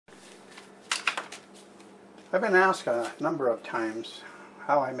I've been asked a number of times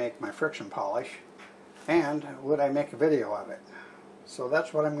how I make my friction polish and would I make a video of it. So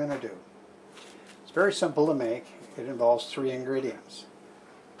that's what I'm going to do. It's very simple to make. It involves 3 ingredients.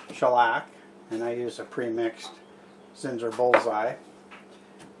 Shellac, and I use a pre-mixed Zinsser Bullseye,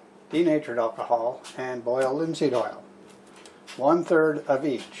 denatured alcohol, and boiled linseed oil. 1/3 of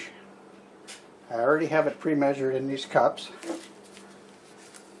each. I already have it pre-measured in these cups.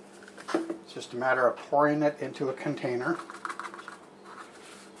 It's just a matter of pouring it into a container.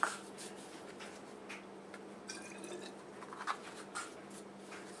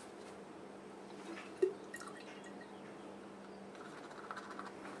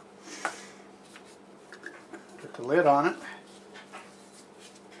 Put the lid on it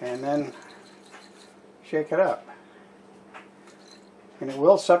and then shake it up. And it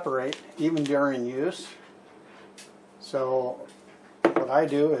will separate even during use. So what I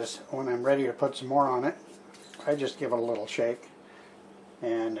do is when I'm ready to put some more on it, I just give it a little shake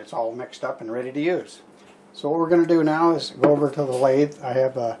and it's all mixed up and ready to use. So what we're going to do now is go over to the lathe. I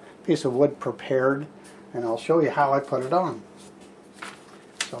have a piece of wood prepared and I'll show you how I put it on.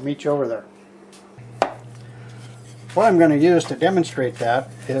 So I'll meet you over there. What I'm going to use to demonstrate that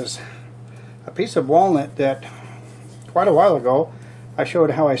is a piece of walnut that quite a while ago I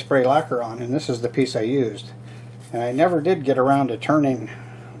showed how I spray lacquer on, and this is the piece I used. And I never did get around to turning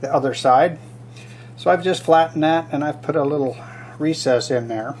the other side, so I've just flattened that and I've put a little recess in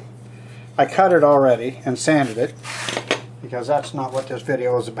there. I cut it already and sanded it because that's not what this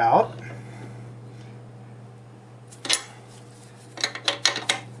video is about.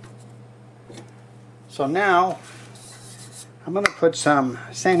 So now I'm going to put some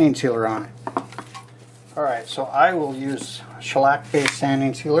sanding sealer on it. Alright, so I will use shellac-based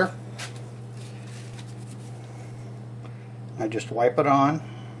sanding sealer. I just wipe it on,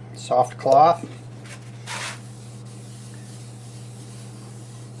 soft cloth.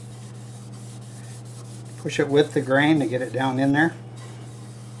 Push it with the grain to get it down in there.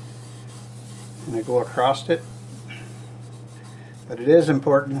 And I go across it. But it is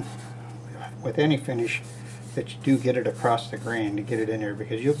important with any finish that you do get it across the grain to get it in there,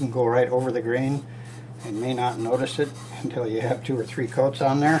 because you can go right over the grain and may not notice it until you have 2 or 3 coats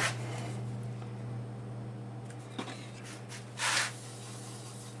on there.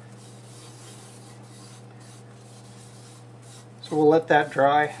 So we'll let that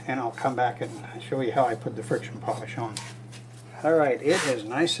dry and I'll come back and show you how I put the friction polish on. Alright, it is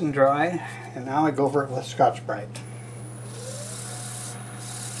nice and dry, and now I go over it with Scotch-Brite.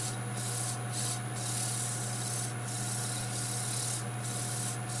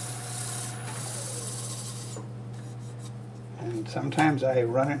 And sometimes I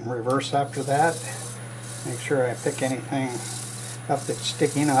run it in reverse after that. Make sure I pick anything up that's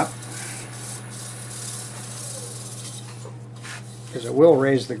sticking up, because it will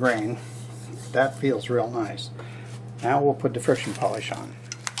raise the grain. That feels real nice. Now we'll put the friction polish on.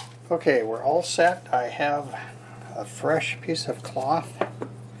 Okay, we're all set. I have a fresh piece of cloth. I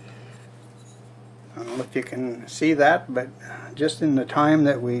don't know if you can see that, but just in the time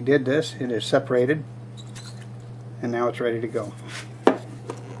that we did this, it is separated. And now it's ready to go.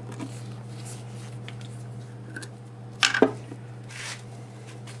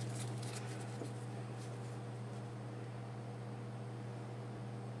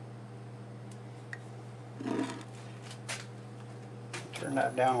 Turn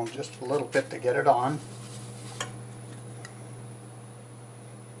that down just a little bit to get it on.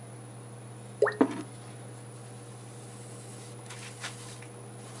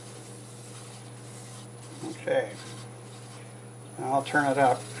 Okay. Now I'll turn it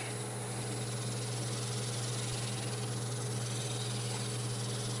up.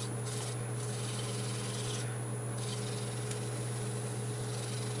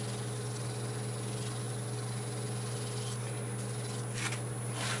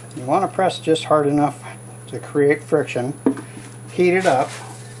 You want to press just hard enough to create friction, heat it up,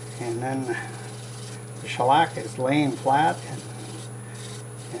 and then the shellac is laying flat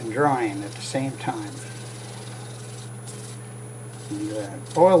and drying at the same time.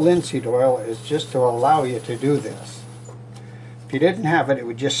 And boiled linseed oil is just to allow you to do this. If you didn't have it, it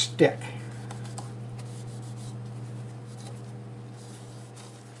would just stick.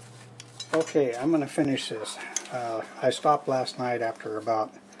 Okay, I'm going to finish this. I stopped last night after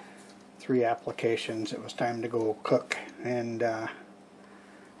about 3 applications. It was time to go cook and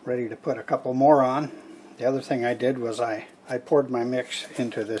ready to put a couple more on. The other thing I did was I poured my mix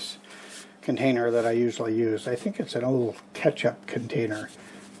into this container that I usually use. I think it's an old ketchup container,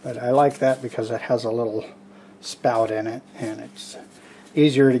 but I like that because it has a little spout in it and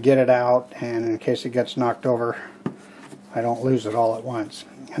easier to get it out, and in case it gets knocked over, I don't lose it all at once.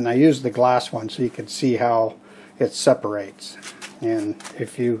 And I use the glass one so you can see how it separates. And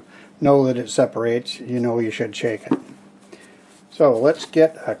if you know that it separates, you know you should shake it. So let's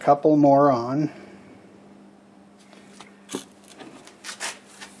get a couple more on.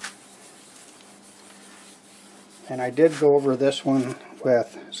 And I did go over this one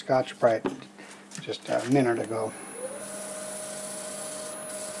with Scotch-Brite just a minute ago.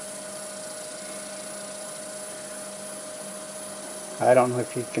 I don't know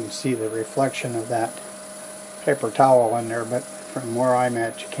if you can see the reflection of that paper towel in there, but from where I'm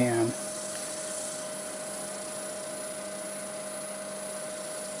at you can.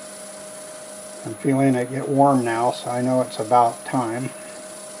 I'm feeling it get warm now, so I know it's about time.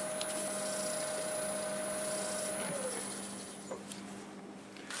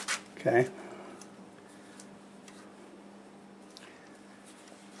 Okay.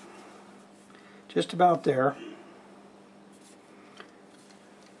 Just about there.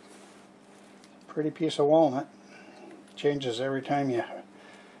 Pretty piece of walnut. Changes every time you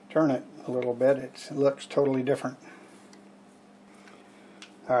turn it a little bit. It looks totally different.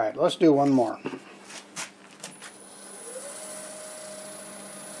 Alright, let's do one more.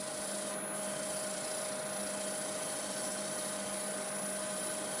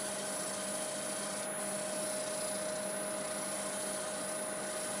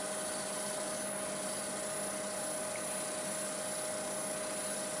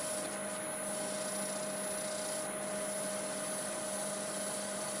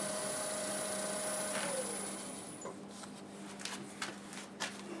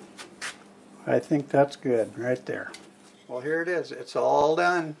 I think that's good right there. Well, here it is. It's all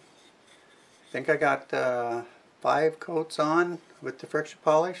done. I think I got 5 coats on with the friction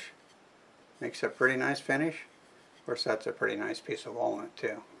polish. Makes a pretty nice finish. Of course, that's a pretty nice piece of walnut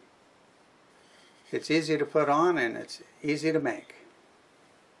too. It's easy to put on and it's easy to make.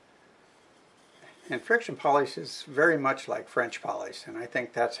 And friction polish is very much like French polish, and I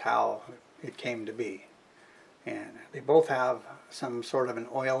think that's how it came to be. And they both have some sort of an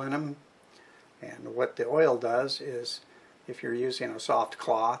oil in them. And what the oil does is, if you're using a soft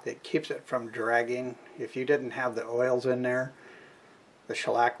cloth, it keeps it from dragging. If you didn't have the oils in there, the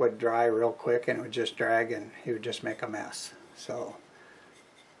shellac would dry real quick and it would just drag and you would just make a mess. So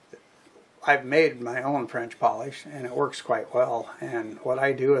I've made my own French polish and it works quite well. And what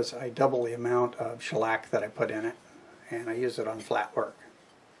I do is I double the amount of shellac that I put in it, and I use it on flat work.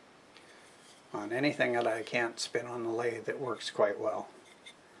 On anything that I can't spin on the lathe, it works quite well.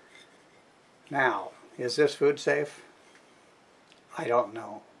 Now, is this food safe? I don't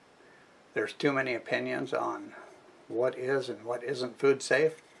know. There's too many opinions on what is and what isn't food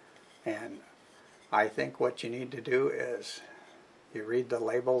safe, and I think what you need to do is you read the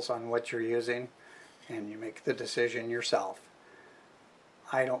labels on what you're using and you make the decision yourself.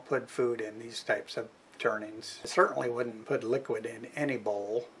 I don't put food in these types of turnings. I certainly wouldn't put liquid in any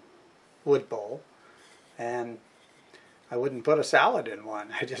bowl, wood bowl, and I wouldn't put a salad in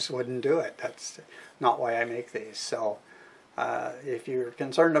one. I just wouldn't do it. That's not why I make these. So if you're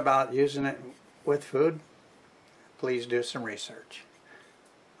concerned about using it with food, please do some research.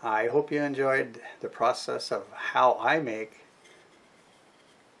 I hope you enjoyed the process of how I make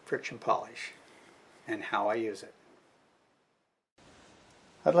friction polish and how I use it.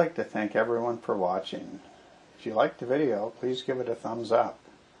 I'd like to thank everyone for watching. If you liked the video, please give it a thumbs up.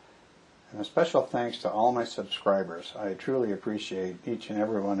 And a special thanks to all my subscribers. I truly appreciate each and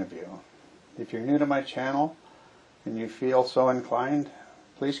every one of you. If you're new to my channel and you feel so inclined,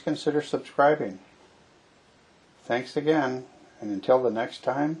 please consider subscribing. Thanks again, and until the next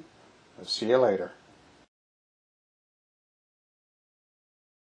time, I'll see you later.